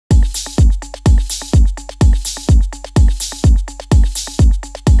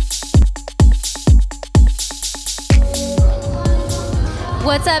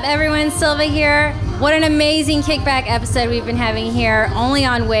What's up, everyone? SiLVA here. What an amazing Kickback episode we've been having here, only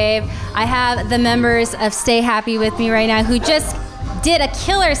on Wave. I have the members of Stay Happy with me right now, who just did a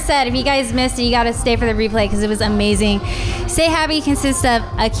killer set. If you guys missed it, you got to stay for the replay because it was amazing. Stay Happy consists of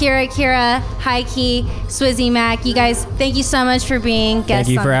Akira Akira, Keii, Swizzymack. You guys, thank you so much for being guests. Thank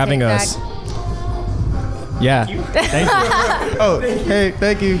you for having us. Yeah. Thank you. Oh, hey,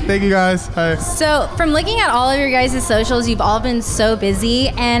 thank you guys. Hi. So from looking at all of your guys' socials, you've all been so busy,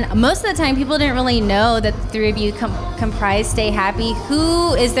 and most of the time people didn't really know that the three of you comprise Stay Happy.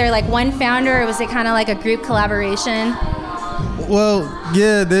 Who is there, like one founder, or was it kind of like a group collaboration? Well,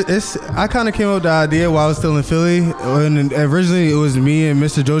 yeah, I kind of came up with the idea while I was still in Philly. And originally it was me and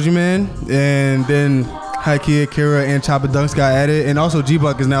Mr. Joji Man, and then Akira Akira and Chopper Dunks got added, and also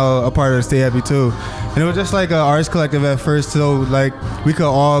G-Buck is now a part of Stay Happy too. And it was just like an artist collective at first, so like we could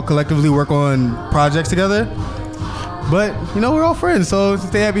all collectively work on projects together. But you know, we're all friends, so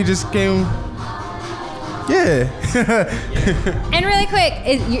Stay Happy just came. Yeah. And really quick,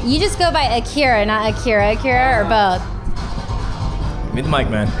 you just go by Akira, not Akira Akira, or both? Give me the mic,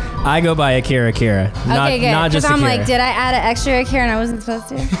 man. I go by Akira Akira. Okay, good. Not just Akira. I'm Akira. like, did I add an extra Akira and I wasn't supposed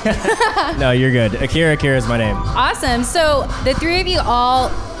to? No, you're good. Akira Akira is my name. Awesome. So the three of you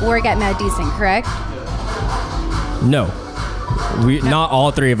all work at Mad Decent, correct? No. Not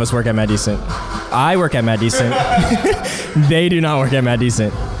all three of us work at Mad Decent. I work at Mad Decent. They do not work at Mad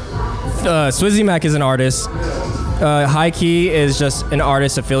Decent. Swizzymack is an artist. Keii is just an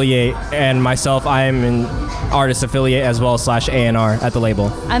artist affiliate, and myself, I am an artist affiliate as well / A&R at the label.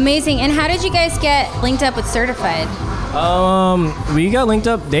 Amazing. And how did you guys get linked up with Certified? We got linked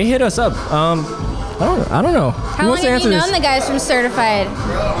up. They hit us up. I don't know. How long have you known the guys from Certified?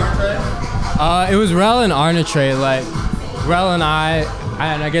 It was Rel and Arnitrate. Like Rel and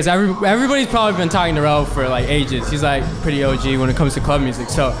I guess everybody's probably been talking to Rel for like ages. He's like pretty OG when it comes to club music.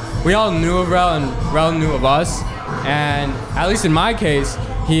 So we all knew of Rel, and Rel knew of us. And at least in my case,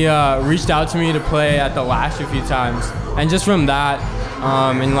 he reached out to me to play at the Lash a few times. And just from that,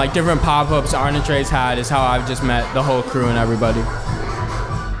 and like different pop-ups Arnitrate's had, is how I've just met the whole crew and everybody.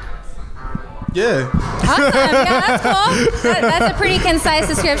 Yeah. Awesome. Yeah, that's cool. That's a pretty concise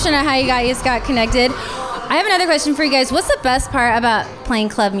description of how you guys got connected. I have another question for you guys. What's the best part about playing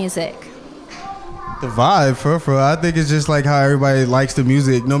club music? The vibe, for I think it's just like how everybody likes the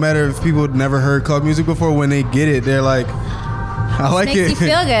music. No matter if people never heard club music before, when they get it, they're like, I like it. Makes you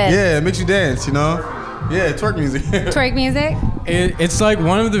feel good. Yeah, it makes you dance, you know? Yeah, twerk music. Twerk music? It's like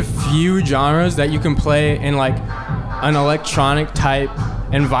one of the few genres that you can play in like an electronic type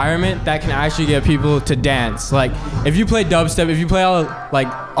environment that can actually get people to dance. Like if you play dubstep, if you play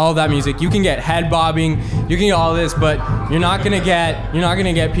all that music, you can get head bobbing, you can get all this, but you're not gonna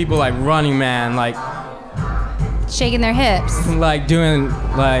get people like Running Man, like shaking their hips, like doing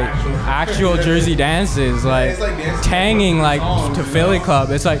like actual Jersey dances, like tanging like to Philly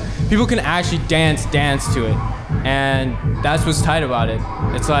club. It's like people can actually dance to it, and that's what's tight about it.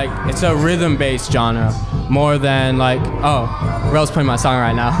 It's like it's a rhythm-based genre more than like, oh, Rel's playing my song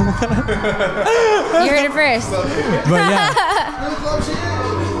right now. You heard it first. But yeah.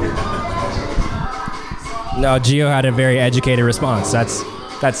 No, Gio had a very educated response. That's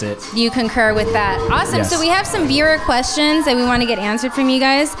it. You concur with that. Awesome. Yes. So we have some viewer questions that we want to get answered from you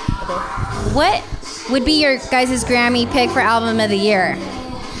guys. What would be your guys' Grammy pick for album of the year?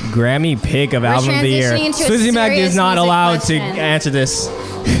 Grammy pick of album of the year. Swizzymack is not allowed to answer this.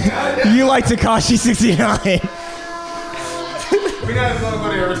 You like Tekashi 69. We gotta go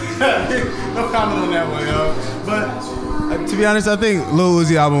there. No comment on that one, yo. But to be honest, I think Lil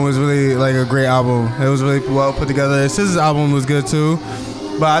Uzi album was really like a great album. It was really well put together. SZA's album was good too,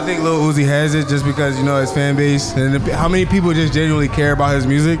 but I think Lil Uzi has it just because, you know, his fan base and how many people just genuinely care about his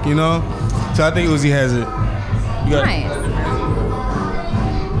music, you know. So I think Uzi has it. Nice.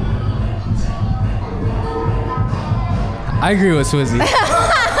 I agree with Swizzy.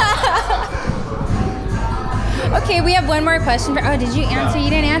 Okay, we have one more question. Oh, did you answer? You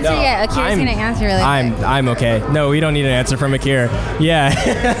didn't answer yet. Akira's gonna answer really quick. I'm okay. No, we don't need an answer from Akira. Yeah.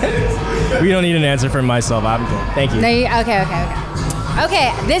 We don't need an answer from myself. I'm good. Thank you. No, okay.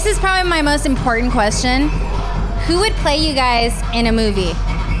 Okay, this is probably my most important question. Who would play you guys in a movie?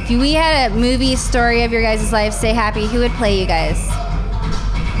 If we had a movie story of your guys' life, Stay Happy, who would play you guys?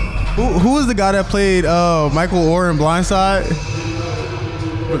 Who was the guy that played Michael Orr in Blindside?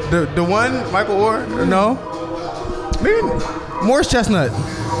 The one, Michael Orr? No? Maybe Morris Chestnut.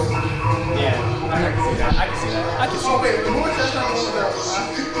 Yeah, I can see that. I can see that. Wait, Morris Chestnut was there.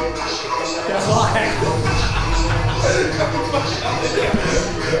 That's why.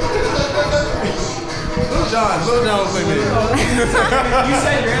 Little John will play me. You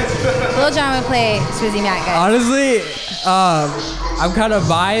said your answer. Lil Jon would play Swizzymack, guys. Honestly, I'm kind of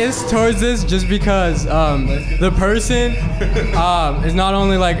biased towards this just because the person is not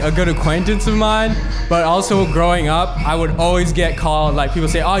only like a good acquaintance of mine, but also growing up, I would always get called, like people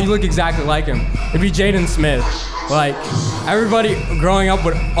say, oh, you look exactly like him. It'd be Jaden Smith. Like everybody growing up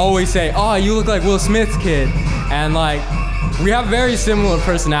would always say, oh, you look like Will Smith's kid. And like, we have very similar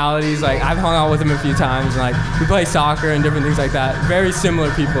personalities. Like I've hung out with him a few times, and like we play soccer and different things like that. Very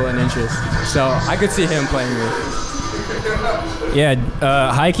similar people and interests. So I could see him playing me. Yeah,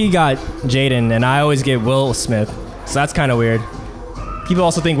 Heike got Jaden, and I always get Will Smith. So that's kind of weird. People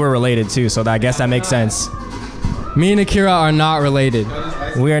also think we're related too, so I guess that makes sense. Me and Akira are not related.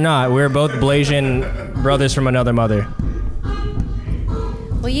 We are not. We're both Blasian brothers from another mother.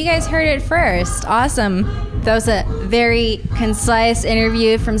 Well, you guys heard it first. Awesome. That was a very concise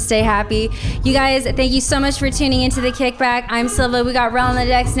interview from Stay Happy. You guys, thank you so much for tuning into the Kickback. I'm SiLVA. We got Rel on the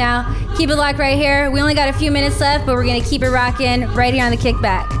decks now. Keep it locked right here. We only got a few minutes left, but we're going to keep it rocking right here on the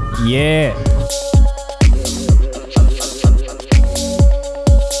Kickback. Yeah.